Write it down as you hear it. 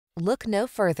Look no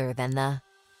further than the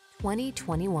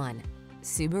 2021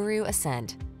 Subaru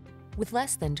Ascent. With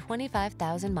less than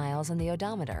 25,000 miles on the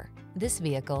odometer, this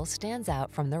vehicle stands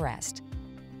out from the rest.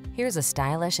 Here's a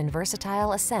stylish and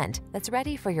versatile Ascent that's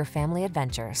ready for your family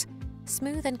adventures.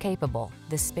 Smooth and capable,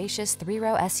 this spacious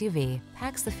 3-row SUV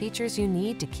packs the features you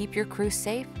need to keep your crew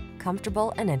safe,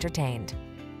 comfortable, and entertained.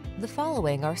 The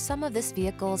following are some of this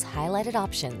vehicle's highlighted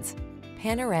options: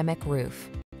 panoramic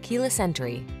roof, keyless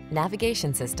entry,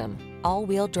 navigation system,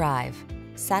 all-wheel drive,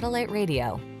 satellite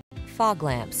radio, fog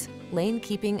lamps, lane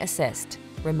keeping assist,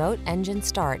 remote engine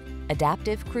start,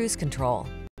 adaptive cruise control,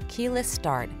 keyless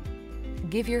start.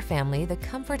 Give your family the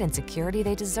comfort and security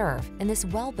they deserve in this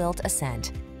well-built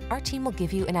Ascent. Our team will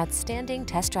give you an outstanding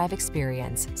test drive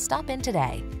experience. Stop in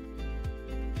today.